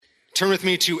turn with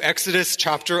me to Exodus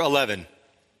chapter 11.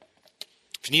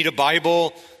 If you need a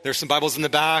Bible, there's some Bibles in the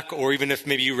back, or even if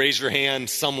maybe you raise your hand,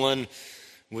 someone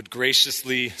would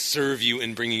graciously serve you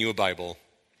in bringing you a Bible.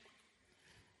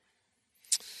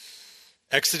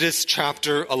 Exodus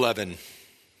chapter 11.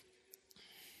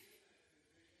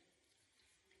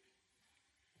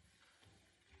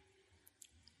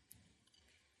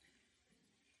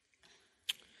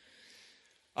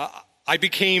 I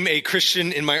became a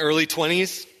Christian in my early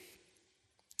 20s,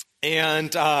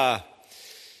 and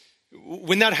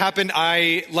when that happened,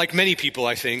 I, like many people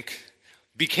I think,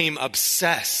 became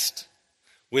obsessed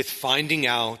with finding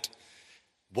out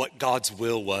what God's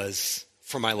will was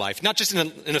for my life. Not just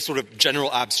in a sort of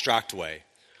general abstract way,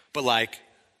 but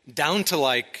down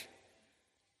to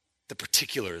the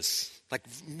particulars,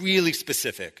 really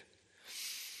specific.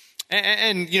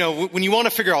 And you know, when you want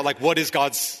to figure out what is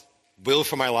God's will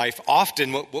for my life,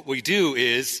 often what we do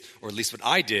is, or at least what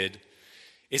I did,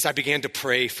 is I began to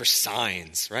pray for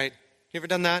signs, right? You ever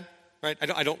done that? Right?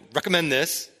 I don't recommend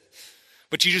this,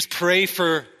 but you just pray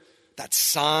for that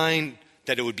sign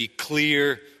that it would be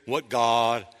clear what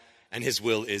God and His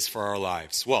will is for our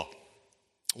lives. Well,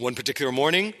 one particular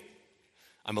morning,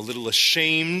 I'm a little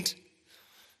ashamed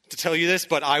to tell you this,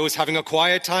 but I was having a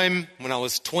quiet time when I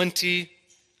was 20.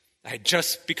 I had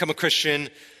just become a Christian,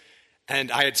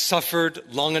 and I had suffered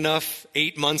long enough,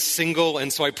 8 months single,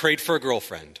 and so I prayed for a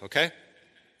girlfriend, okay?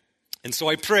 And so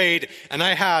I prayed, and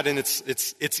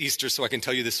it's Easter, so I can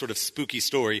tell you this sort of spooky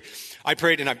story. I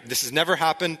prayed, and this has never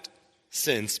happened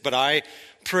since, but I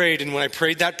prayed, and when I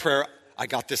prayed that prayer, I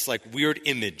got this weird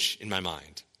image in my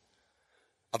mind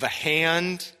of a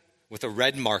hand with a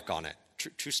red mark on it.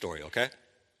 True story, okay?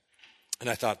 And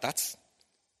I thought, that's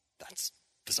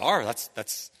bizarre,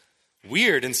 that's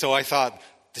weird. And so I thought,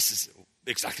 this is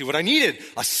exactly what I needed,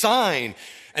 a sign.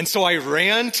 And so I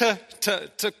ran to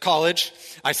college.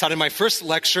 I sat in my first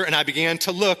lecture, and I began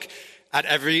to look at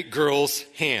every girl's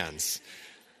hands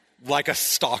like a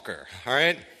stalker, all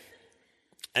right?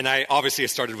 And I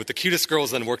started with the cutest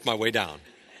girls and worked my way down.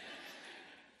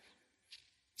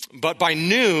 But by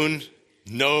noon,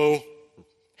 no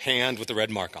hand with a red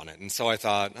mark on it. And so I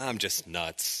thought, I'm just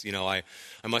nuts. You know, I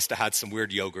must have had some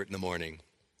weird yogurt in the morning.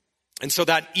 And so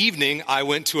that evening, I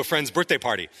went to a friend's birthday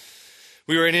party.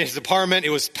 We were in his apartment.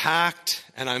 It was packed,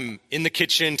 and I'm in the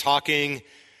kitchen talking,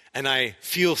 and I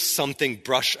feel something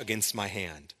brush against my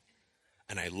hand.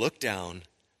 And I look down,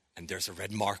 and there's a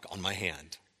red mark on my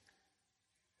hand.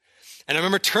 And I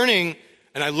remember turning,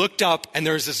 and I looked up, and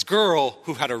there was this girl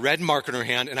who had a red mark on her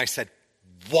hand, and I said,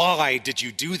 "Why did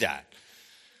you do that?"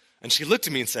 And she looked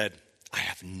at me and said, "I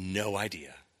have no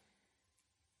idea."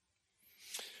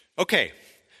 Okay.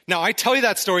 Now, I tell you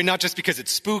that story not just because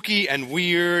it's spooky and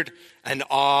weird and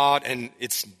odd, and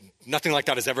it's nothing like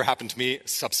that has ever happened to me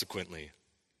subsequently.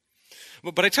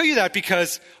 But I tell you that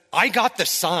because I got the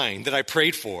sign that I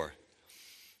prayed for.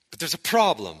 But there's a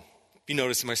problem, you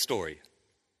notice in my story.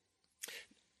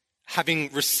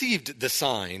 Having received the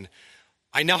sign,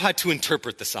 I now had to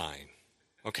interpret the sign,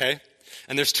 okay?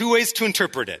 And there's two ways to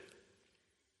interpret it.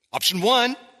 Option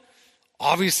one,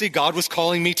 obviously God was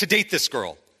calling me to date this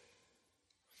girl.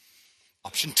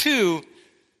 Option two,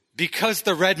 because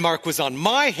the red mark was on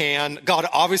my hand, God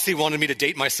obviously wanted me to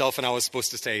date myself, and I was supposed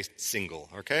to stay single,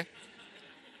 okay?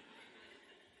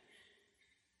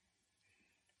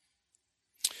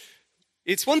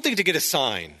 It's one thing to get a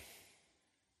sign.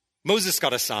 Moses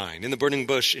got a sign in the burning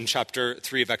bush in chapter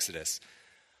 3 of Exodus.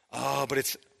 But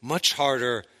it's much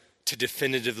harder to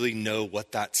definitively know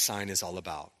what that sign is all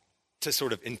about, to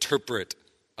sort of interpret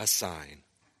a sign.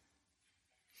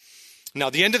 Now,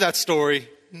 the end of that story,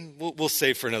 we'll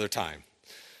save for another time.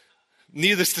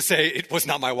 Needless to say, it was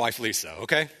not my wife, Lisa,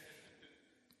 okay?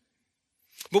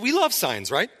 But we love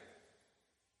signs, right?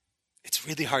 It's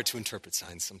really hard to interpret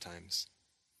signs sometimes.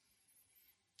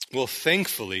 Well,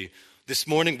 thankfully, this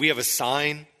morning we have a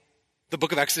sign. The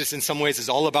book of Exodus in some ways is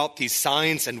all about these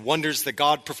signs and wonders that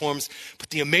God performs.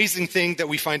 But the amazing thing that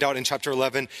we find out in chapter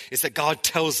 11 is that God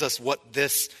tells us what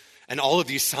this and all of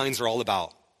these signs are all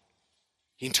about.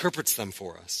 He interprets them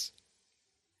for us.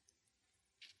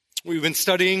 We've been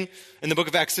studying in the book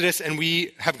of Exodus, and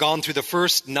we have gone through the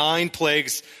first 9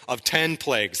 plagues of 10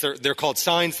 plagues. They're called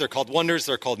signs, they're called wonders,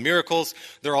 they're called miracles,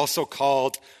 they're also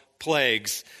called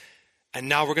plagues. And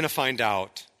now we're going to find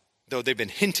out, though they've been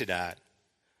hinted at,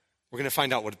 we're going to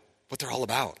find out what they're all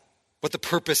about, what the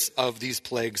purpose of these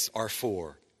plagues are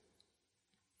for.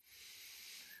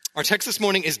 Our text this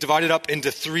morning is divided up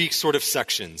into 3 sort of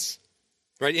sections.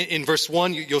 Right? In verse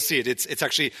 1, you'll see it. It's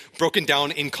actually broken down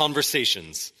in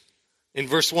conversations. In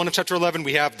verse 1 of chapter 11,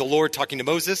 we have the Lord talking to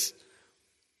Moses.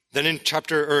 Then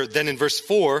in verse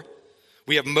 4,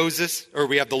 we have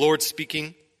the Lord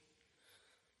speaking.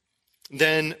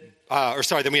 Then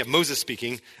we have Moses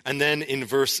speaking. And then in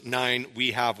verse 9,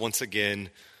 we have once again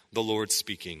the Lord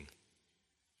speaking.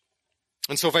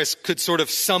 And so if I could sort of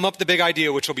sum up the big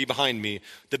idea, which will be behind me,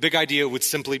 the big idea would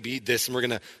simply be this, and we're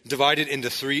going to divide it into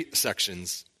 3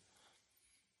 sections.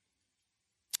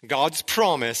 God's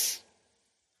promise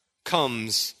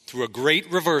comes through a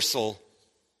great reversal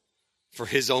for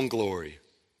his own glory.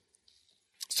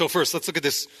 So first, let's look at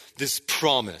this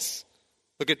promise.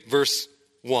 Look at verse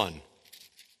 1.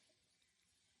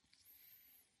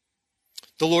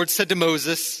 The Lord said to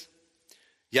Moses,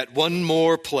 yet one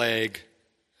plague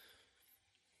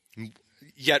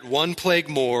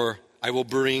more I will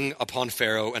bring upon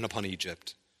Pharaoh and upon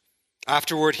Egypt.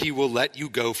 Afterward, he will let you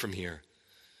go from here.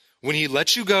 When he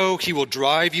lets you go, he will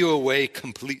drive you away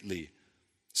completely.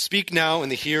 Speak now in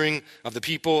the hearing of the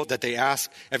people that they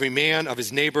ask every man of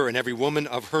his neighbor and every woman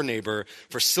of her neighbor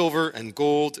for silver and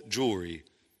gold jewelry.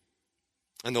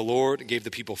 And the Lord gave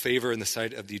the people favor in the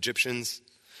sight of the Egyptians.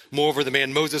 Moreover, the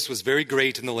man Moses was very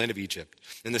great in the land of Egypt,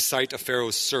 in the sight of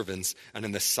Pharaoh's servants and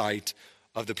in the sight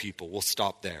of the people. We'll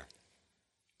stop there.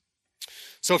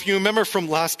 So if you remember from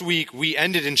last week, we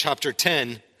ended in chapter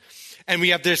 10, and we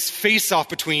have this face-off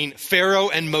between Pharaoh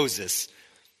and Moses.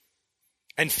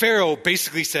 And Pharaoh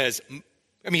basically says,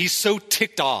 he's so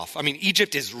ticked off.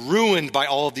 Egypt is ruined by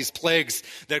all of these plagues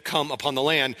that come upon the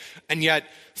land. And yet,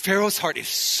 Pharaoh's heart is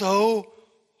so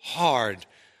hard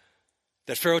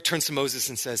that Pharaoh turns to Moses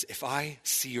and says, if I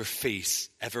see your face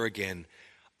ever again,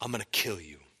 I'm going to kill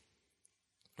you.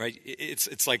 Right?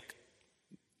 It's like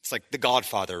the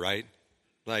Godfather, right?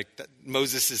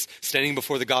 Moses is standing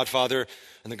before the Godfather,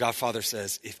 and the Godfather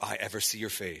says, if I ever see your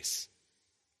face,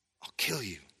 I'll kill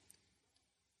you.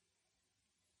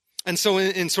 And so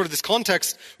in sort of this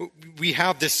context, we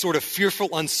have this sort of fearful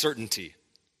uncertainty.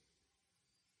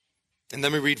 And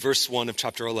then we read verse 1 of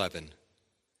chapter 11.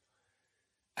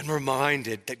 And we're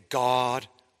reminded that God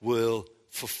will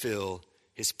fulfill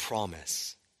his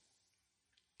promise.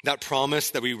 That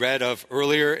promise that we read of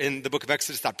earlier in the book of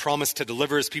Exodus, that promise to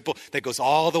deliver his people that goes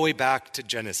all the way back to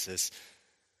Genesis.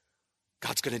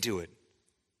 God's going to do it.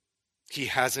 He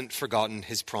hasn't forgotten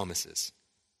his promises.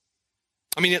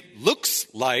 It looks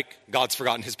like God's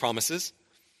forgotten his promises.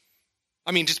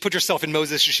 Just put yourself in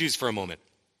Moses' shoes for a moment.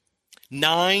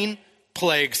 9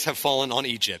 plagues have fallen on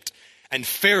Egypt, and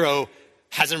Pharaoh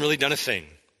hasn't really done a thing.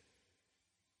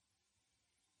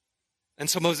 And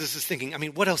so Moses is thinking,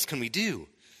 what else can we do?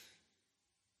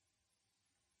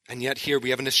 And yet here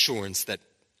we have an assurance that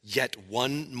yet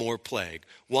one more plague,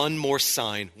 one more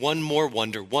sign, one more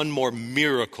wonder, one more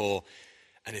miracle,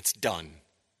 and it's done.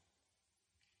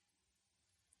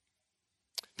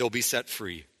 They'll be set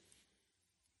free.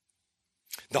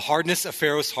 The hardness of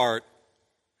Pharaoh's heart,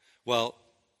 well,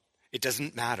 it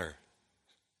doesn't matter.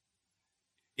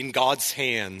 In God's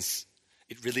hands,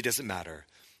 it really doesn't matter.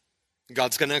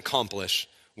 God's going to accomplish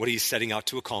what he's setting out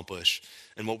to accomplish.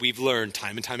 And what we've learned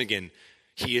time and time again,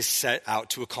 he is set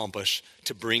out to accomplish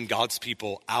to bring God's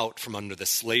people out from under the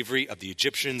slavery of the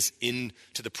Egyptians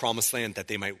into the promised land that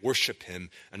they might worship him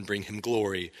and bring him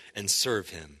glory and serve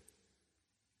him.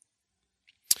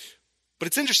 But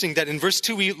it's interesting that in verse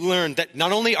 2 we learn that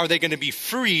not only are they going to be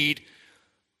freed,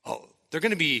 they're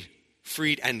going to be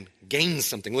freed and gain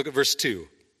something. Look at verse 2.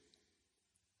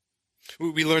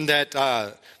 We learned that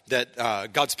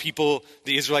God's people,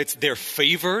 the Israelites, they're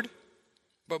favored,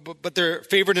 but they're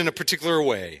favored in a particular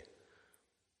way.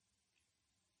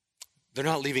 They're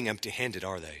not leaving empty-handed,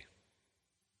 are they?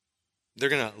 They're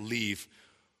going to leave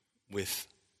with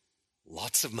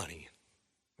lots of money,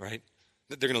 right?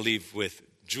 They're going to leave with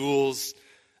jewels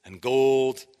and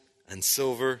gold and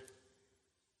silver.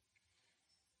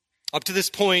 Up to this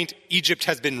point, Egypt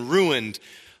has been ruined,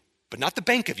 but not the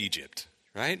Bank of Egypt,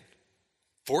 right?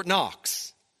 Fort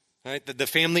Knox, right? The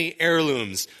family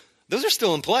heirlooms, those are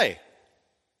still in play.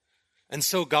 And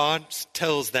so God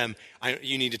tells them,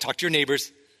 you need to talk to your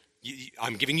neighbors.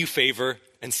 I'm giving you favor,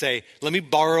 and say, let me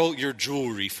borrow your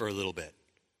jewelry for a little bit.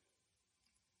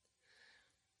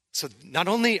 So not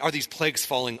only are these plagues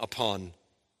falling upon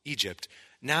Egypt,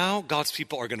 now God's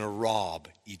people are going to rob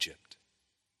Egypt.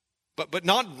 But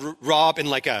not rob in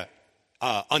like a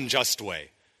unjust way.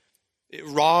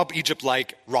 Rob Egypt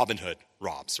like Robin Hood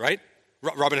robs, right?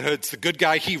 Robin Hood's the good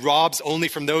guy. He robs only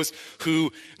from those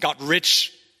who got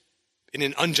rich in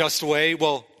an unjust way.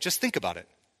 Well, just think about it.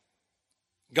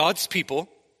 God's people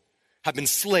have been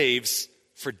slaves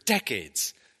for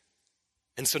decades.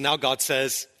 And so now God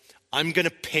says, I'm going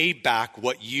to pay back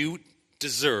what you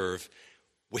deserve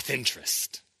with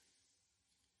interest.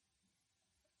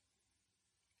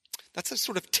 That's a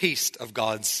sort of taste of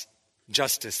God's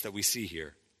justice that we see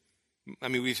here. I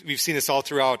mean, we've seen this all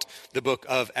throughout the book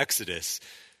of Exodus.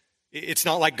 It's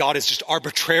not like God is just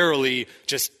arbitrarily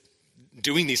just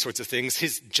doing these sorts of things.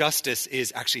 His justice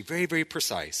is actually very, very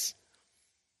precise.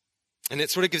 And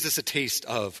it sort of gives us a taste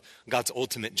of God's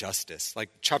ultimate justice. Like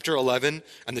chapter 11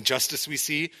 and the justice we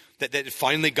see, that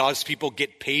finally God's people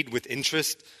get paid with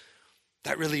interest,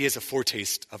 that really is a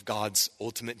foretaste of God's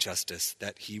ultimate justice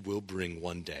that he will bring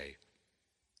one day.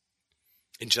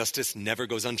 And justice never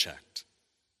goes unchecked.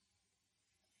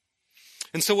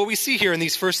 And so what we see here in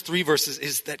these first 3 verses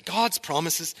is that God's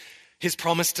promises, his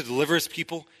promise to deliver his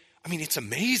people, I mean, it's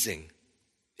amazing.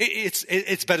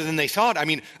 It's better than they thought. I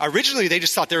mean, originally they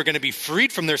just thought they were going to be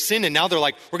freed from their sin, and now they're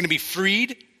like, we're going to be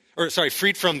freed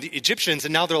from the Egyptians,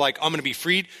 and now they're like, I'm going to be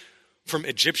freed from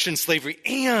Egyptian slavery,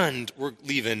 and we're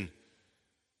leaving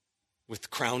with the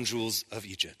crown jewels of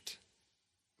Egypt.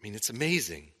 I mean, it's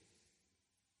amazing.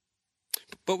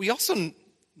 But we also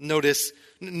notice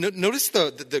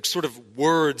the sort of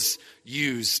words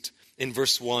used in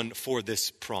verse 1 for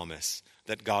this promise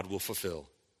that God will fulfill.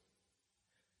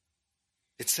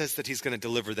 It says that he's going to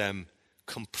deliver them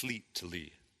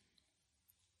completely.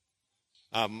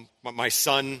 My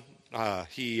son,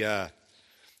 he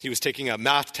was taking a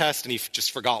math test and he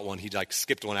just forgot one. He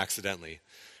skipped one accidentally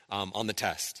on the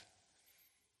test.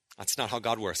 That's not how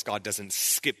God works. God doesn't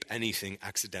skip anything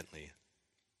accidentally.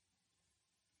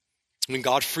 When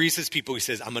God frees his people, he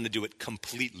says, I'm going to do it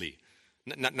completely.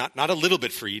 Not a little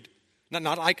bit freed.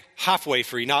 Not like halfway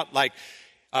free. Not like,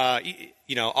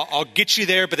 I'll get you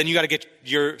there, but then you got to get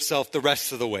yourself the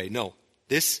rest of the way. No,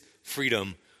 this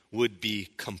freedom would be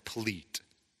complete.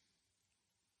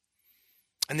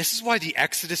 And this is why the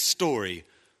Exodus story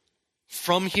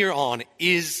from here on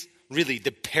is really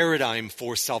the paradigm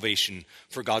for salvation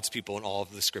for God's people in all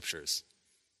of the scriptures.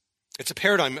 It's a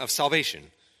paradigm of salvation.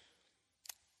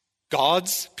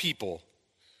 God's people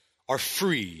are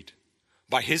freed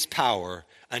by his power,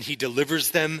 and he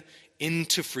delivers them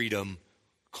into freedom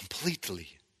completely.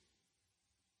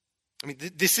 I mean,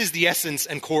 this is the essence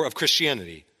and core of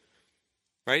Christianity,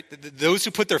 right? Those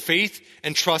who put their faith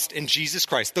and trust in Jesus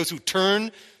Christ, those who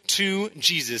turn to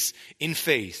Jesus in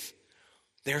faith,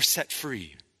 they're set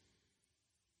free.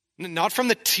 Not from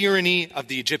the tyranny of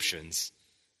the Egyptians.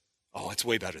 Oh, it's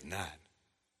way better than that.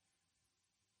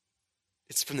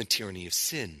 It's from the tyranny of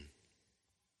sin.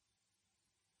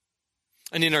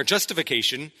 And in our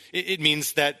justification, it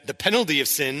means that the penalty of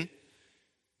sin,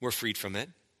 we're freed from it.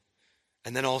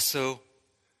 And then also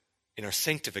in our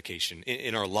sanctification,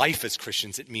 in our life as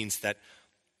Christians, it means that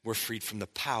we're freed from the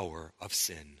power of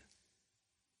sin.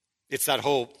 It's that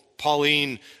whole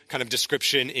Pauline kind of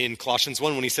description in Colossians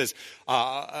 1 when he says,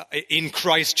 in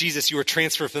Christ Jesus, you are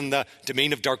transferred from the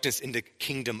domain of darkness into the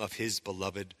kingdom of his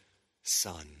beloved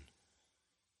Son.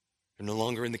 You're no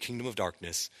longer in the kingdom of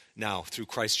darkness. Now, through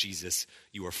Christ Jesus,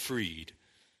 you are freed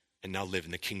and now live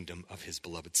in the kingdom of his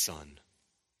beloved Son.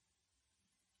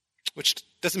 Which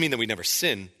doesn't mean that we never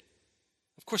sin.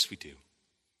 Of course we do.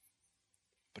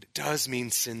 But it does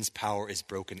mean sin's power is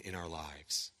broken in our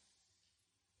lives.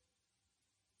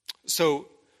 So,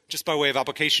 just by way of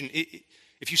application,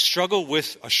 if you struggle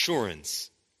with assurance,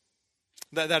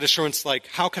 that assurance like,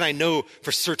 how can I know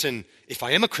for certain if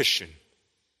I am a Christian?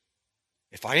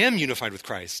 If I am unified with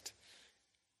Christ?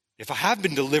 If I have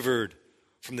been delivered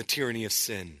from the tyranny of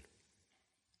sin?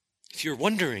 If you're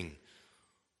wondering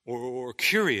or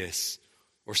curious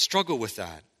or struggle with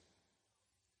that,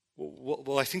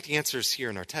 well, I think the answer is here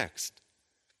in our text.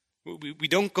 We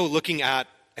don't go looking at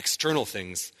external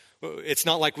things. It's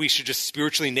not like we should just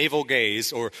spiritually navel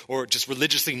gaze or just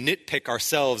religiously nitpick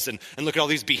ourselves and look at all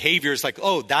these behaviors like,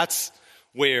 oh, that's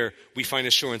where we find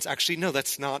assurance. Actually, no,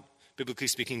 that's not, biblically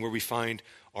speaking, where we find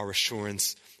our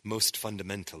assurance most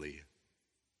fundamentally.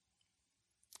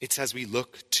 It's as we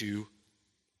look to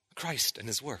Christ and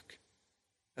his work.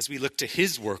 As we look to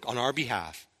his work on our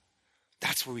behalf,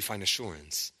 that's where we find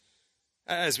assurance.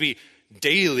 As we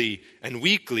daily and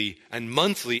weekly and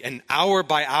monthly and hour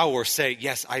by hour say,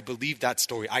 yes, I believe that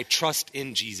story. I trust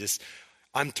in Jesus.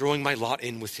 I'm throwing my lot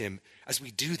in with him. As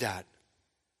we do that,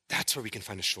 that's where we can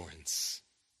find assurance.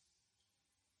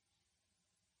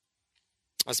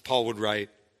 As Paul would write,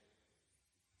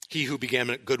 he who began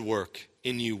a good work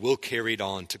in you will carry it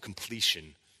on to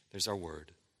completion. There's our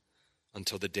word.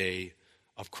 Until the day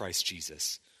of Christ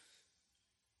Jesus.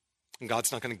 And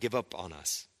God's not going to give up on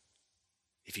us.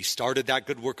 If he started that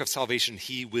good work of salvation,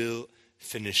 he will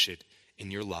finish it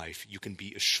in your life. You can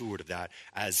be assured of that.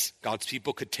 As God's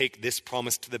people could take this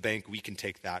promise to the bank, we can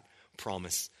take that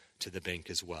promise to the bank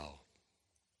as well.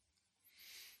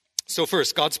 So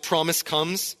first, God's promise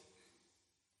comes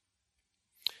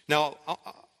Now,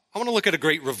 I want to look at a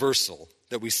great reversal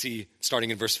that we see starting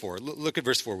in verse 4. Look at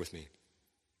verse 4 with me.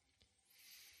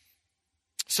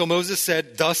 So Moses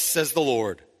said, "Thus says the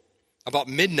Lord, about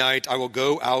midnight I will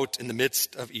go out in the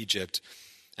midst of Egypt,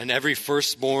 and every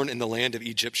firstborn in the land of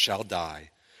Egypt shall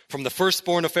die. From the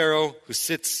firstborn of Pharaoh who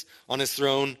sits on his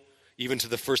throne, even to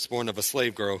the firstborn of a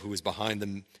slave girl who is behind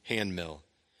the handmill,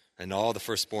 and all the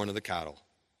firstborn of the cattle.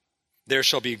 There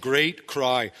shall be great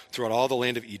cry throughout all the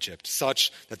land of Egypt,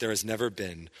 such that there has never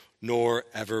been, nor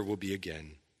ever will be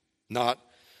again.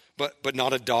 But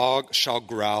not a dog shall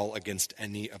growl against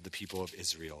any of the people of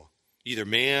Israel, either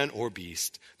man or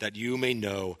beast, that you may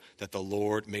know that the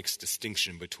Lord makes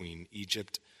distinction between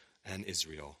Egypt and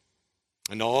Israel.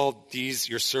 And all these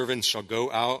your servants shall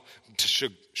go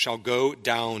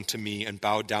down to me and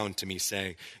bow down to me,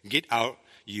 saying, Get out,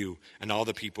 you and all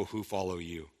the people who follow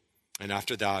you. And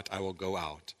after that I will go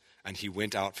out." And he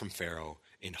went out from Pharaoh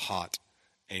in hot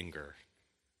anger.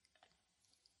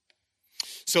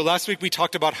 So last week we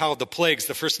talked about how the plagues,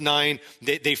 the first 9,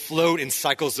 they flowed in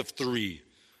cycles of 3,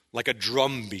 like a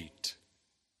drum beat.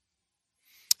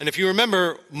 And if you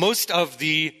remember, most of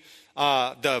the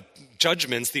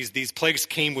judgments, these plagues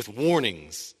came with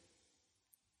warnings.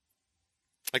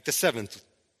 Like the 7th,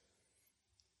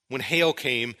 when hail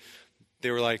came,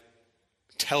 they were like,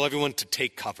 tell everyone to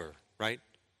take cover, right?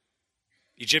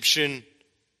 Egyptian,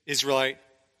 Israelite,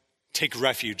 take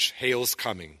refuge, hail's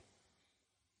coming.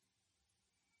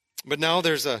 But now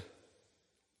there's a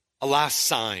last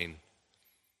sign,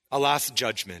 a last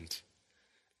judgment,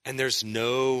 and there's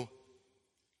no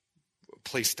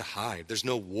place to hide. There's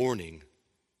no warning.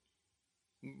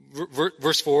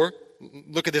 Verse 4,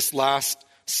 look at this last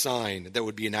sign that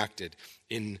would be enacted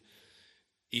in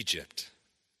Egypt.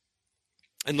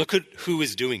 And look at who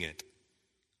is doing it.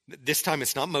 This time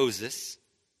it's not Moses.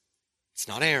 It's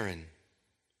not Aaron.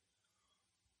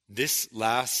 This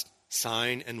last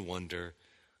sign and wonder,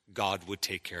 God would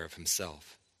take care of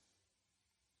himself.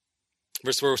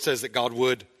 Verse 4 says that God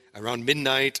would, around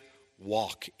midnight,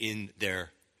 walk in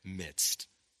their midst.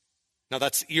 Now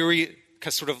that's eerie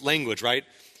sort of language, right?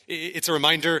 It's a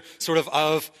reminder sort of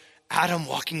Adam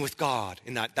walking with God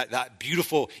in that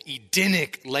beautiful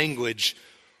Edenic language.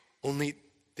 Only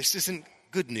this isn't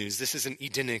good news. This isn't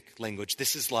Edenic language.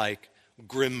 This is like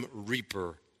Grim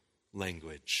Reaper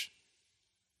language.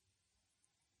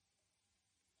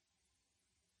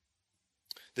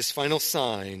 This final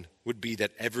sign would be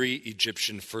that every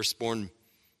Egyptian firstborn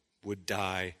would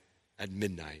die at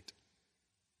midnight.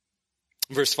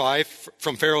 Verse 5,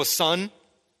 from Pharaoh's son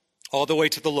all the way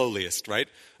to the lowliest, right?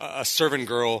 A servant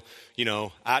girl,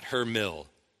 at her mill.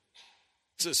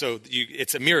 So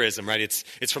it's a merism, right?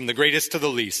 It's from the greatest to the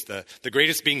least. The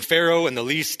greatest being Pharaoh and the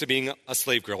least to being a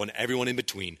slave girl and everyone in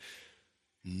between.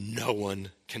 No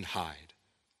one can hide.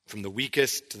 From the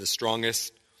weakest to the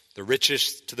strongest, the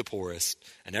richest to the poorest,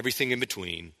 and everything in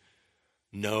between,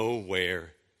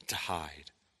 nowhere to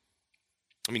hide.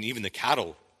 I mean, even the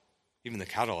cattle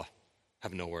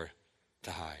have nowhere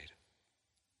to hide.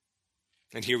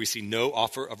 And here we see no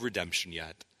offer of redemption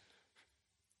yet,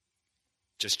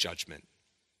 just judgment.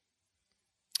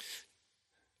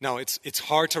 Now, it's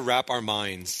hard to wrap our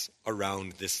minds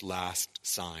around this last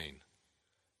sign.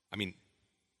 I mean,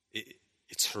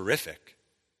 it's horrific.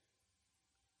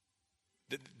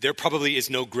 There probably is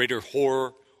no greater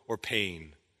horror or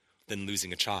pain than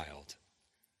losing a child.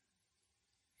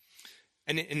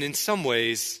 And in some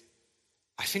ways,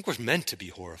 I think we're meant to be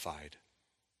horrified.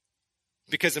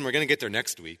 Because, and we're going to get there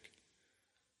next week,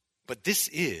 but this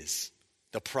is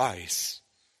the price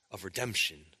of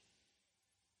redemption.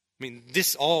 I mean,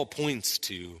 this all points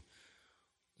to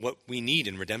what we need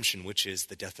in redemption, which is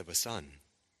the death of a son.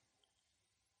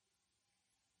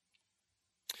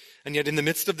 And yet in the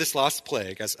midst of this last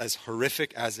plague, as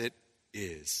horrific as it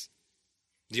is,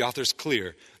 the author's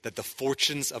clear that the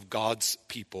fortunes of God's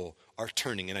people are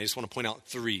turning. And I just want to point out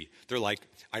 3. They're like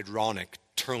ironic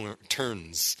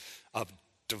turns of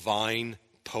divine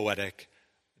poetic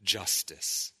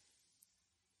justice.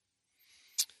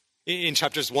 In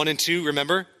chapters 1 and 2,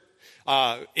 remember,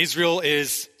 Israel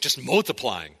is just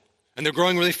multiplying. And they're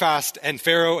growing really fast. And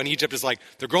Pharaoh and Egypt is like,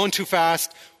 they're growing too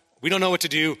fast. We don't know what to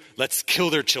do. Let's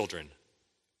kill their children.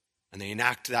 And they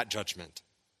enact that judgment.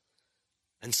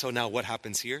 And so now what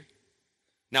happens here?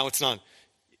 Now it's not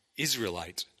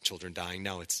Israelite children dying.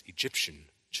 Now it's Egyptian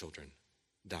children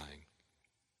dying.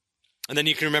 And then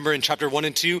you can remember in chapter 1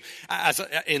 and 2,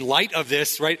 in light of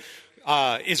this, right,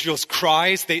 Israel's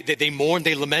cries, they mourn,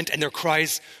 they lament, and their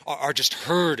cries are just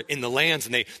heard in the lands,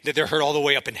 and they're heard all the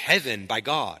way up in heaven by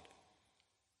God.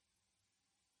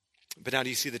 But now do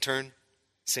you see the turn?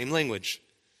 Same language.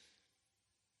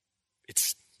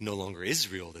 it's no longer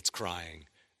Israel that's crying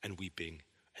and weeping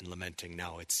and lamenting.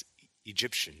 Now it's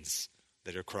Egyptians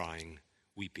that are crying,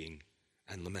 weeping,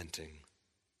 and lamenting.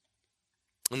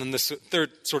 And then the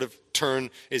third sort of turn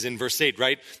is in verse 8,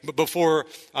 right? But before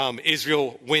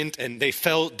Israel went and they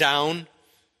fell down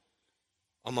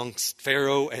amongst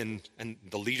Pharaoh and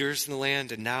the leaders in the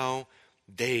land, and now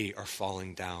they are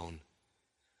falling down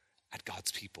at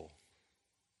God's people.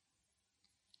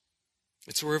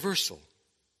 It's a reversal.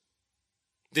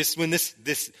 When this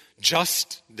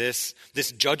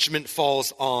judgment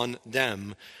falls on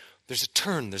them, there's a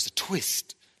turn, there's a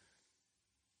twist.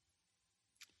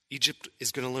 Egypt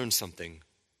is going to learn something,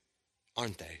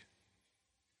 aren't they?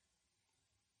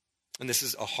 And this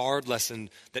is a hard lesson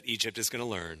that Egypt is going to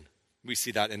learn. We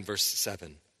see that in verse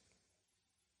 7.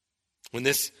 When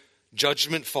this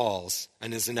judgment falls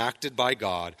and is enacted by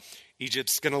God,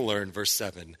 Egypt's going to learn, verse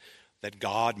 7, that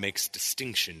God makes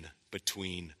distinction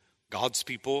between God's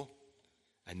people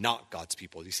and not God's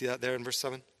people. Do you see that there in verse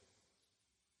 7?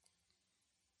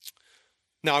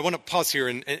 Now, I want to pause here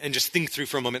and just think through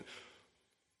for a moment.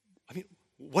 I mean,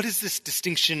 what is this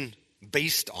distinction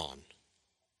based on?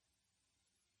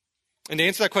 And to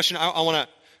answer that question, I want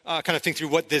to kind of think through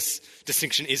what this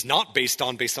distinction is not based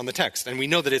on the text. And we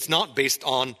know that it's not based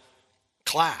on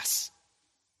class,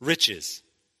 riches,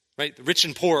 right? The rich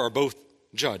and poor are both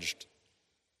judged.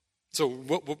 So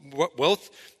what wealth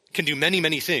can do many,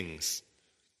 many things.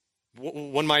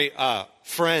 One of my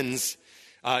friends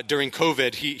during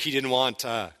COVID, he didn't want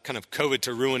kind of COVID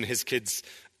to ruin his kids'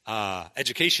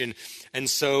 education. And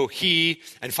so he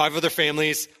and 5 other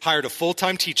families hired a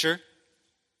full-time teacher,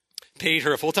 paid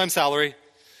her a full-time salary,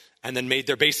 and then made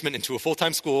their basement into a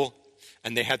full-time school.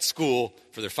 And they had school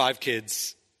for their 5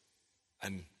 kids,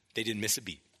 and they didn't miss a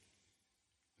beat.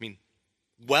 I mean,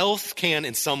 wealth can,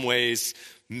 in some ways,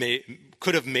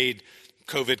 could have made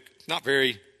COVID not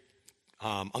very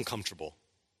uncomfortable.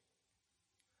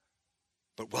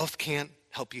 But wealth can't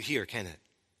help you here, can it?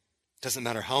 Doesn't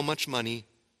matter how much money,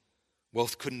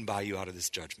 wealth couldn't buy you out of this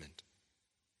judgment.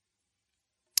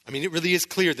 I mean, it really is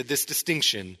clear that this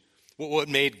distinction, what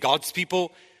made God's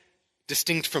people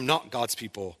distinct from not God's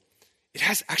people, it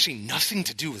has actually nothing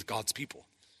to do with God's people.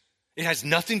 It has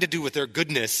nothing to do with their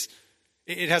goodness.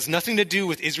 It has nothing to do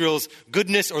with Israel's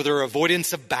goodness or their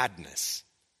avoidance of badness.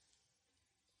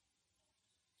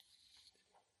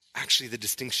 Actually, the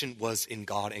distinction was in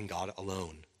God and God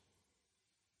alone.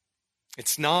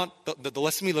 It's not, the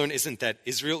lesson we learn isn't that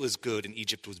Israel is good and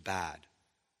Egypt was bad.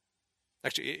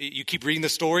 Actually, you keep reading the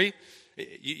story,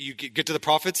 you get to the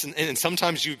prophets, and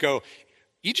sometimes you go,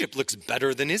 Egypt looks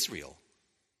better than Israel.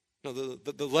 No,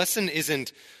 the lesson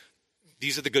isn't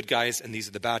these are the good guys and these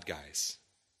are the bad guys.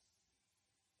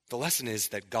 The lesson is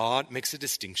that God makes a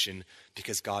distinction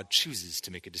because God chooses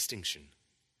to make a distinction.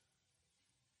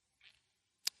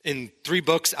 In 3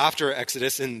 books after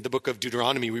Exodus, in the book of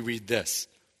Deuteronomy, we read this.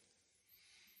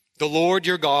 The Lord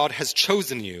your God has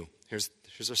chosen you, here's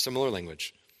our similar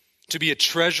language, to be a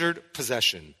treasured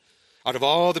possession out of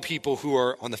all the people who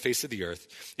are on the face of the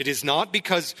earth. It is not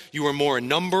because you are more in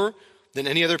number than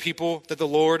any other people that the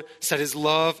Lord set his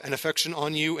love and affection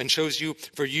on you and chose you,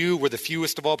 for you were the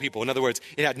fewest of all people. In other words,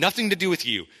 it had nothing to do with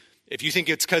you. If you think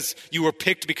it's because you were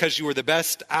picked because you were the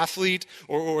best athlete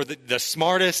or the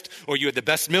smartest, or you had the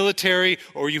best military,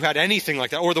 or you had anything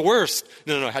like that, or the worst.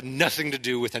 No, it had nothing to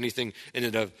do with anything in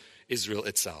and of Israel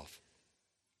itself.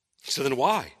 So then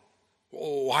why?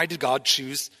 Why did God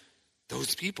choose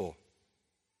those people?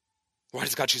 Why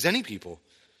does God choose any people?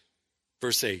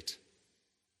 Verse 8.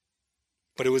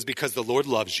 But it was because the Lord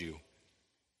loves you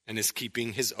and is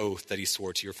keeping his oath that he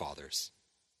swore to your fathers.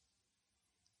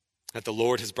 That the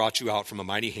Lord has brought you out from a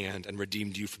mighty hand and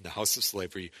redeemed you from the house of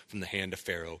slavery, from the hand of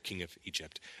Pharaoh, king of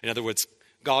Egypt. In other words,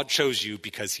 God chose you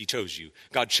because he chose you.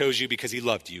 God chose you because he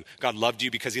loved you. God loved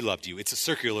you because he loved you. It's a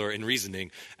circular in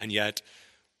reasoning, and yet,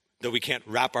 though we can't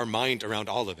wrap our mind around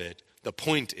all of it, the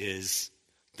point is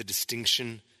the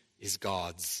distinction is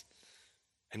God's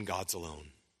and God's alone.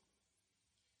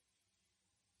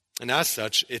 And as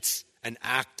such, it's an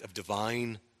act of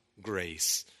divine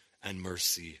grace and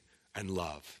mercy and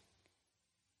love.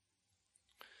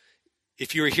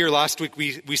 If you were here last week,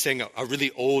 we sang a really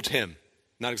old hymn.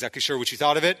 Not exactly sure what you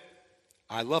thought of it.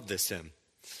 I love this hymn.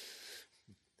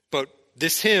 But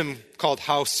this hymn called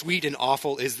How Sweet and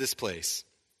Awful Is This Place,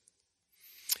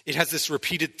 it has this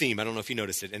repeated theme. I don't know if you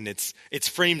noticed it. And it's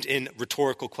framed in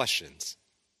rhetorical questions.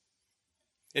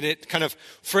 And it kind of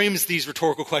frames these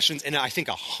rhetorical questions in, I think,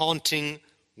 a haunting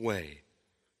way.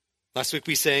 Last week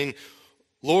we sang,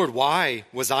 Lord, why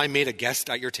was I made a guest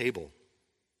at your table?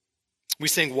 We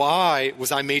sang, why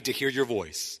was I made to hear your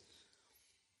voice?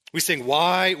 We sing,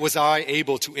 why was I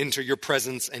able to enter your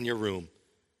presence and your room?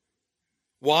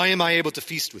 Why am I able to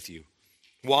feast with you?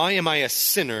 Why am I a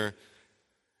sinner?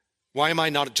 Why am I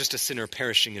not just a sinner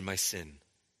perishing in my sin?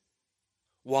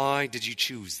 Why did you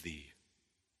choose thee?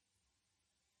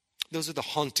 Those are the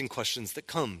haunting questions that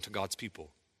come to God's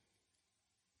people.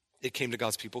 It came to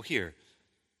God's people here.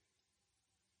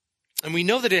 And we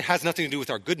know that it has nothing to do with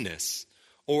our goodness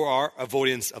or our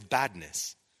avoidance of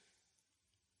badness.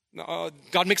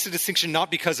 God makes a distinction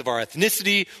not because of our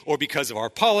ethnicity or because of our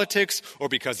politics or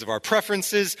because of our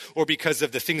preferences or because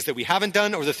of the things that we haven't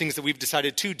done or the things that we've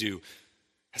decided to do. It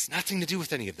has nothing to do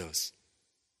with any of those.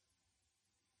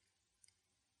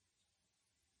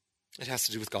 It has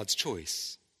to do with God's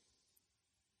choice.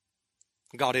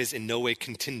 God is in no way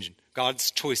contingent.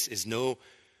 God's choice is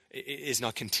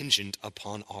not contingent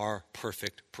upon our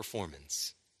perfect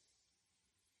performance.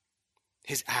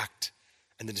 His act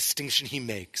and the distinction he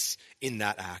makes in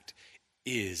that act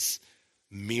is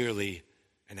merely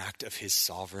an act of his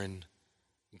sovereign,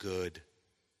 good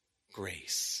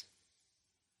grace.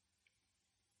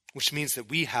 Which means that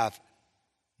we have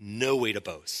no way to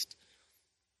boast.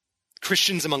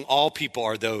 Christians among all people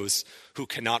are those who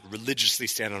cannot religiously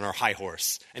stand on our high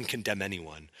horse and condemn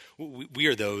anyone. We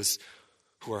are those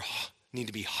who need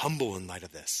to be humble in light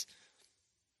of this.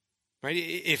 Right?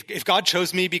 If God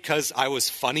chose me because I was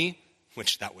funny,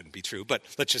 which that wouldn't be true, but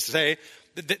let's just say,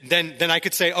 then I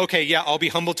could say, okay, yeah, I'll be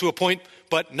humble to a point,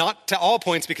 but not to all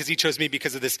points because he chose me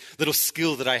because of this little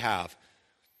skill that I have.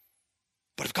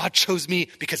 But if God chose me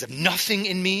because of nothing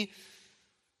in me,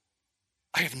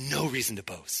 I have no reason to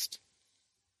boast.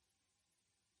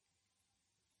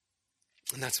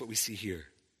 And that's what we see here.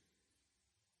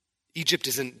 Egypt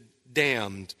isn't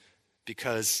damned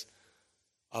because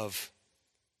of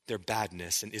their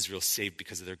badness, and Israel saved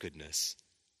because of their goodness.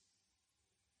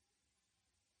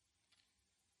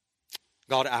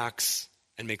 God acts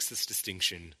and makes this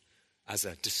distinction as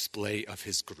a display of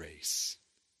his grace.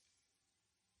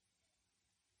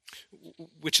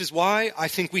 Which is why I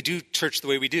think we do church the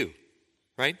way we do,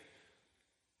 right?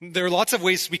 There are lots of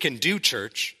ways we can do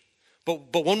church,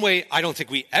 but one way I don't think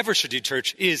we ever should do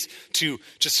church is to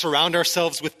just surround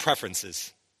ourselves with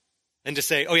preferences and to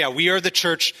say, oh yeah, we are the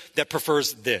church that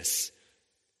prefers this.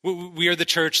 We are the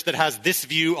church that has this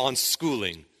view on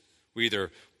schooling. We're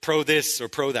either pro this or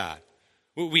pro that.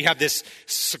 We have this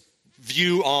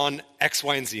view on X,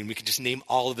 Y, and Z, and we can just name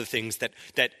all of the things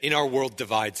that in our world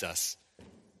divides us.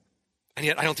 And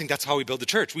yet I don't think that's how we build the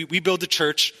church. We build the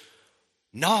church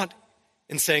not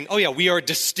in saying, oh yeah, we are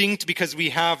distinct because we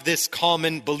have this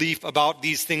common belief about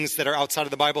these things that are outside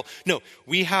of the Bible. No,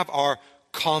 we have our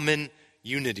common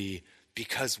unity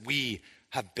because we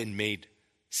have been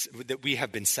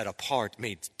set apart,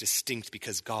 made distinct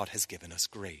because God has given us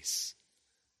grace.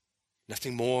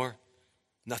 Nothing more,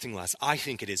 nothing less. I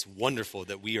think it is wonderful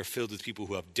that we are filled with people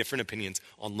who have different opinions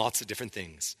on lots of different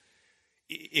things.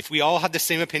 If we all had the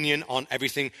same opinion on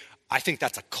everything, I think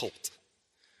that's a cult.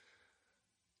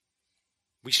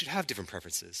 We should have different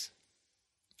preferences,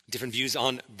 different views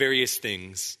on various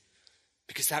things,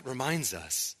 because that reminds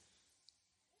us.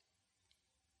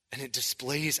 And it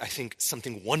displays, I think,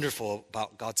 something wonderful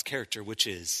about God's character, which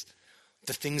is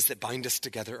the things that bind us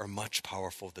together are much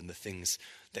powerful than the things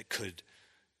that could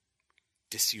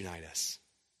disunite us.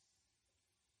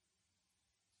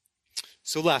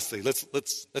 So lastly, let's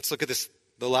look at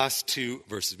the last two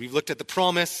verses. We've looked at the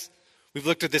promise. We've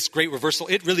looked at this great reversal.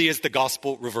 It really is the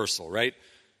gospel reversal, right?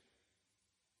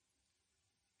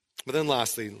 But then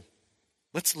lastly,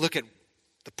 let's look at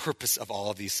the purpose of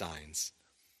all of these signs.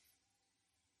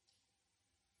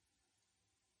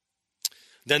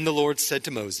 Then the Lord said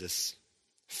to Moses,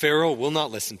 Pharaoh will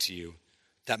not listen to you,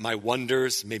 that my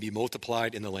wonders may be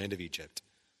multiplied in the land of Egypt.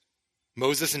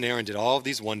 Moses and Aaron did all of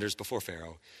these wonders before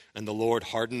Pharaoh, and the Lord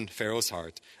hardened Pharaoh's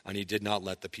heart, and he did not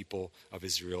let the people of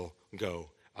Israel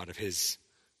go out of his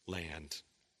land.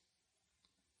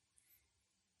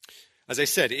 As I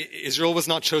said, Israel was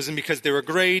not chosen because they were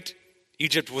great.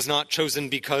 Egypt was not chosen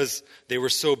because they were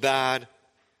so bad.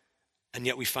 And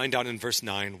yet we find out in verse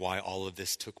 9 why all of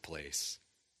this took place.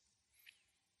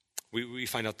 We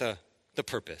find out the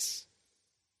purpose.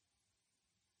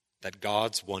 That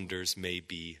God's wonders may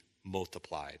be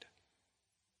multiplied.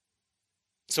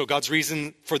 So God's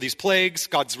reason for these plagues,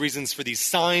 God's reasons for these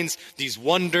signs, these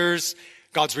wonders,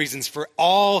 God's reasons for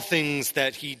all things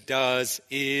that he does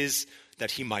is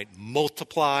that he might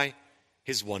multiply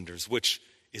his wonders, which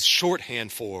is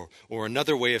shorthand for, or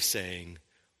another way of saying,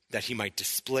 that he might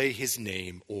display his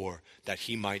name or that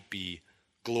he might be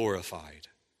glorified.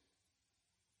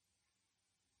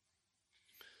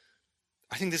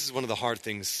 I think this is one of the hard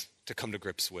things to come to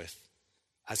grips with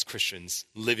as Christians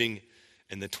living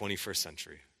in the 21st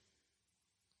century.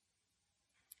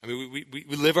 I mean,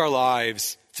 we live our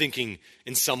lives thinking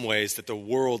in some ways that the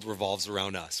world revolves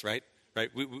around us, right? Right?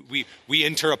 We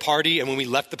enter a party, and when we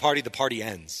left the party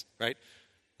ends, right?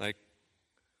 Like,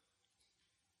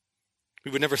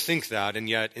 we would never think that, and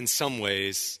yet in some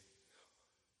ways,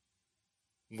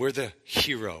 we're the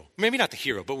hero. Maybe not the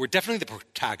hero, but we're definitely the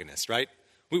protagonist, right?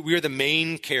 We are the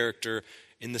main character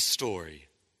in the story.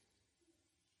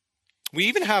 We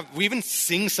even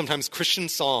sing sometimes Christian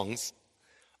songs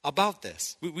about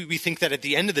this. We think that at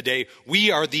the end of the day,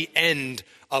 we are the end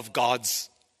of God's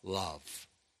love.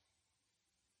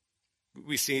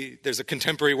 We see there's a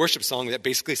contemporary worship song that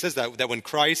basically says that when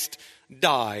Christ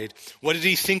died, what did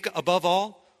he think above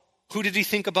all? Who did he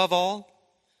think above all?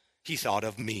 He thought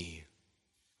of me.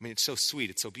 I mean, it's so sweet,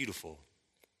 it's so beautiful.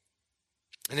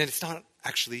 And yet it's not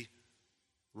actually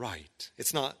right.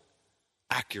 It's not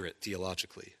accurate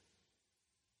theologically.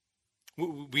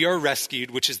 We are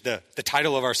rescued, which is the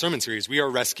title of our sermon series. We are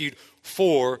rescued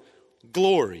for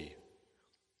glory.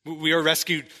 We are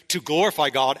rescued to glorify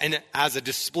God and as a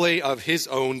display of his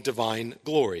own divine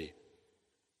glory.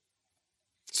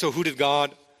 So who did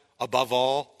God above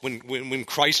all, when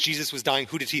Christ Jesus was dying,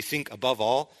 who did he think above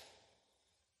all?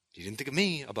 He didn't think of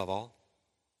me above all,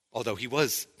 although he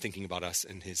was thinking about us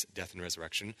in his death and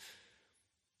resurrection.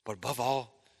 But above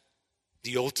all,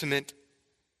 the ultimate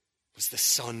was the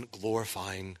Son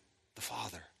glorifying the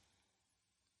Father.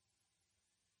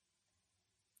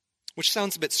 Which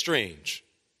sounds a bit strange,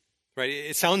 right?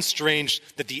 It sounds strange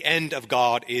that the end of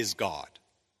God is God,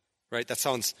 right? That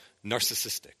sounds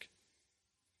narcissistic.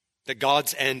 That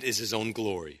God's end is his own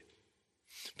glory.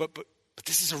 But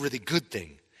this is a really good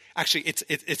thing. Actually,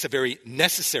 it's a very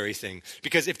necessary thing,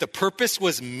 because if the purpose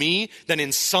was me, then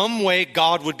in some way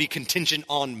God would be contingent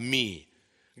on me.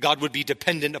 God would be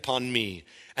dependent upon me,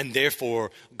 and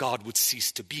therefore God would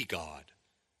cease to be God.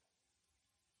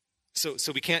 So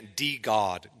we can't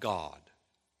de-God God.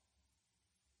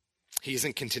 He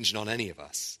isn't contingent on any of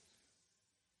us.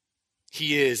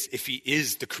 He is, if he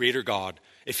is the creator God,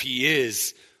 if he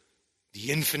is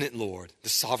the infinite Lord, the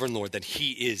sovereign Lord, then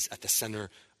he is at the center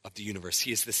of the universe.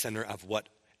 He is the center of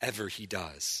whatever he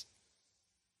does.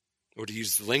 Or to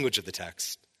use the language of the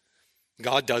text,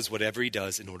 God does whatever he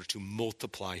does in order to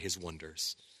multiply his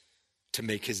wonders, to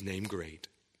make his name great.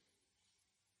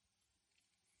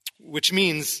 Which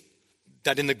means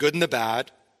that in the good and the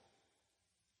bad,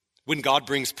 when God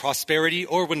brings prosperity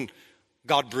or when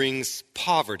God brings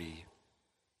poverty,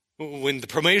 when the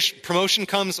promotion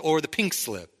comes or the pink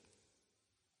slip,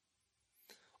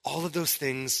 all of those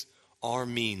things are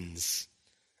means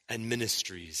and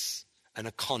ministries and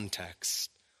a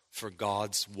context for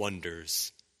God's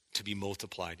wonders to be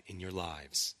multiplied in your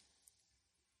lives.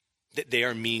 They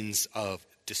are means of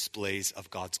displays of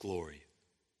God's glory.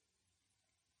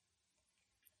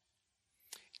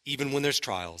 Even when there's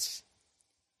trials,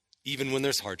 even when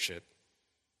there's hardship,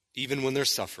 even when there's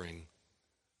suffering,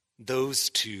 those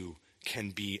two can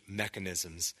be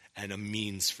mechanisms and a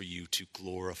means for you to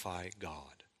glorify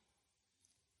God.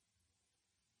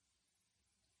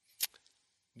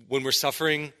 When we're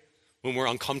suffering, when we're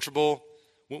uncomfortable,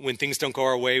 when things don't go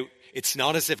our way, it's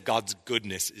not as if God's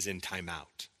goodness is in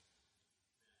timeout.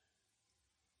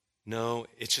 No,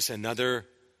 it's just another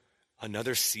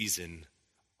season,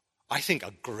 I think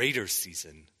a greater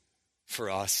season for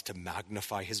us to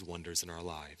magnify his wonders in our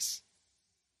lives.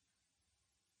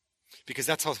 Because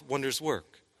that's how wonders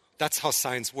work. That's how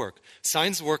signs work.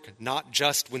 Signs work not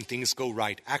just when things go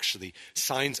right. Actually,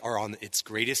 signs are on its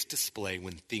greatest display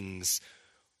when things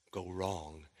go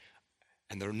wrong.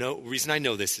 And the reason I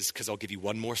know this is because I'll give you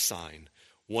one more sign,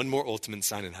 one more ultimate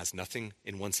sign, and it has nothing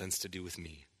in one sense to do with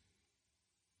me.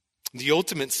 The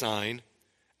ultimate sign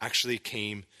actually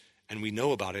came, and we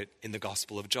know about it in the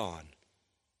Gospel of John.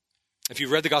 If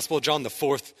you've read the Gospel of John, the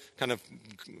fourth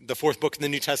book in the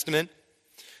New Testament,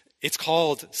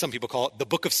 some people call it the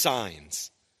book of signs.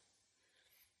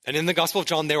 And in the Gospel of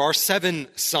John, there are 7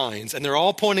 signs, and they're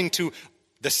all pointing to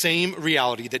the same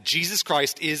reality that Jesus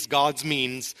Christ is God's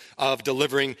means of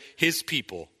delivering his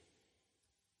people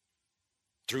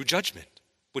through judgment,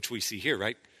 which we see here,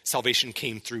 right? Salvation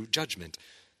came through judgment.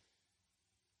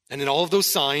 And in all of those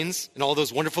signs and all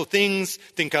those wonderful things,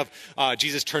 think of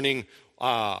Jesus turning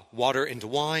water into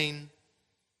wine,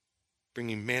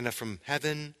 bringing manna from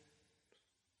heaven.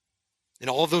 In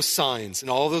all of those signs, in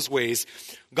all of those ways,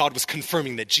 God was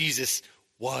confirming that Jesus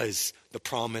was the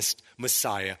promised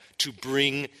Messiah to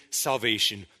bring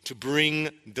salvation, to bring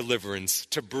deliverance,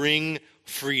 to bring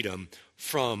freedom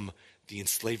from the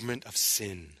enslavement of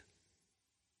sin.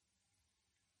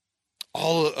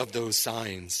 All of those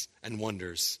signs and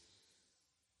wonders.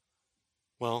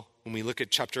 Well, when we look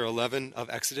at chapter 11 of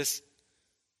Exodus,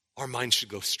 our mind should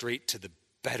go straight to the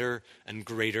better and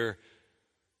greater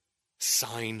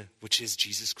sign, which is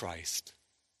Jesus Christ,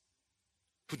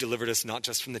 who delivered us not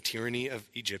just from the tyranny of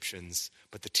Egyptians,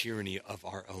 but the tyranny of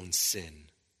our own sin.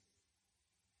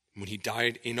 When he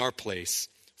died in our place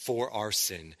for our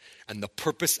sin. And the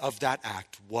purpose of that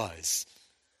act was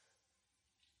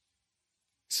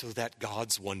so that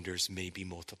God's wonders may be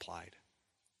multiplied.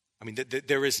 I mean,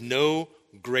 there is no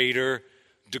greater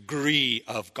degree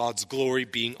of God's glory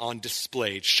being on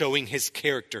display, showing his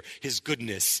character, his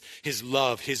goodness, his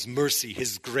love, his mercy,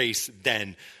 his grace,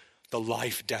 than the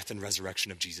life, death, and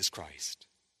resurrection of Jesus Christ.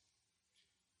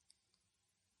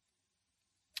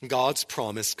 God's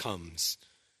promise comes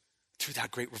through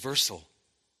that great reversal,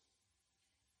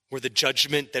 where the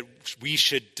judgment that we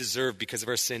should deserve because of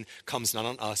our sin comes not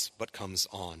on us, but comes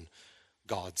on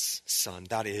God's Son.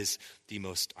 That is the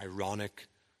most ironic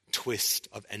twist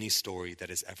of any story that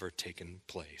has ever taken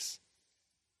place.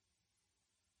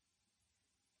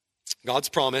 God's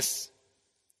promise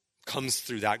comes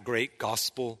through that great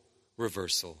gospel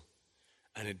reversal,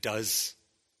 and it does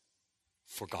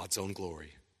for God's own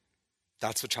glory.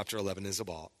 That's what chapter 11 is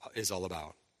all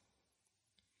about.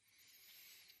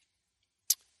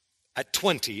 At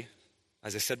 20,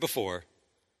 as I said before,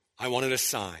 I wanted a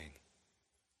sign.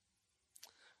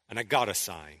 And I got a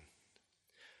sign.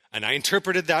 And I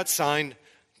interpreted that sign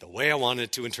the way I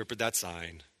wanted to interpret that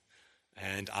sign.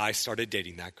 And I started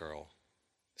dating that girl.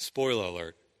 Spoiler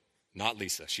alert, not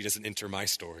Lisa. She doesn't enter my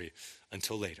story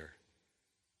until later.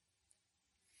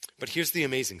 But here's the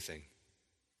amazing thing.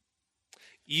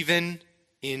 Even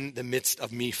in the midst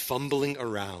of me fumbling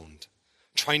around,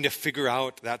 trying to figure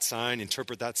out that sign,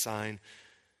 interpret that sign,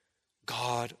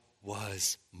 God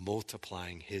was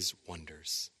multiplying his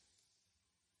wonders.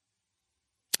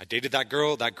 I dated that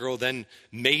girl. That girl then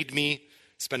made me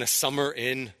spend a summer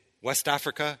in West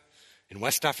Africa. In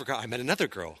West Africa, I met another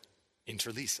girl,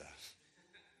 Interlisa.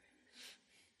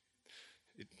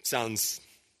 It sounds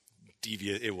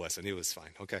devious. It wasn't. It was fine.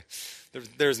 Okay.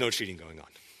 There's no cheating going on.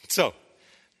 So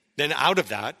then out of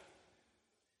that,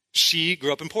 she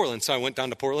grew up in Portland. So I went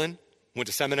down to Portland, went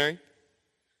to seminary,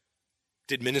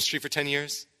 did ministry for 10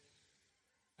 years,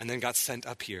 and then got sent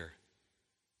up here.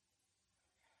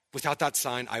 Without that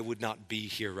sign, I would not be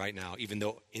here right now, even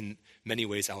though in many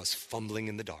ways I was fumbling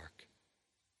in the dark.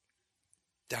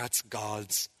 That's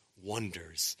God's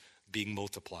wonders being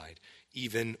multiplied,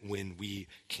 even when we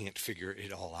can't figure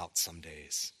it all out some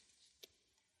days.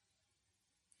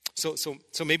 So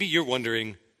maybe you're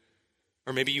wondering,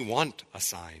 or maybe you want a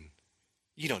sign.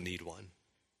 You don't need one.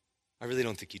 I really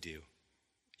don't think you do.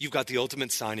 You've got the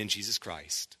ultimate sign in Jesus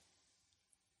Christ.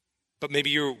 But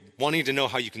maybe you're wanting to know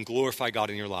how you can glorify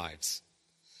God in your lives.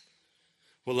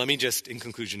 Well, let me just, in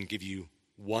conclusion, give you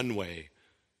one way,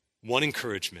 one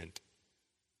encouragement,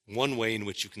 one way in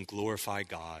which you can glorify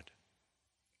God,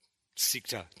 seek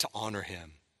to honor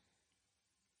him.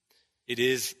 It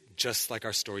is just like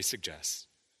our story suggests,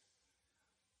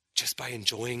 just by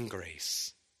enjoying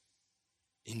grace,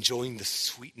 enjoying the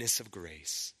sweetness of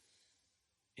grace,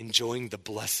 enjoying the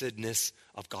blessedness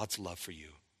of God's love for you.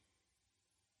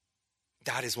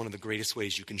 That is one of the greatest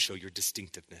ways you can show your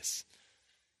distinctiveness,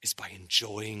 is by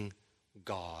enjoying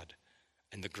God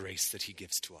and the grace that he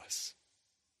gives to us.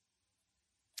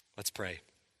 Let's pray.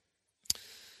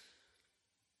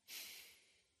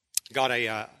 God,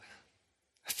 I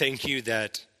thank you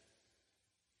that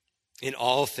in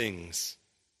all things,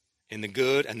 in the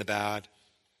good and the bad,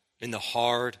 in the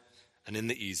hard and in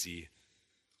the easy,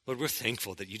 Lord, we're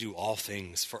thankful that you do all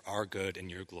things for our good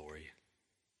and your glory.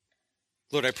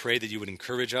 Lord, I pray that you would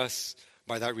encourage us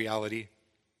by that reality.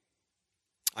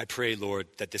 I pray, Lord,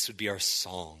 that this would be our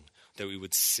song that we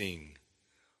would sing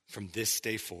from this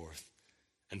day forth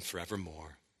and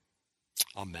forevermore.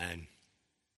 Amen.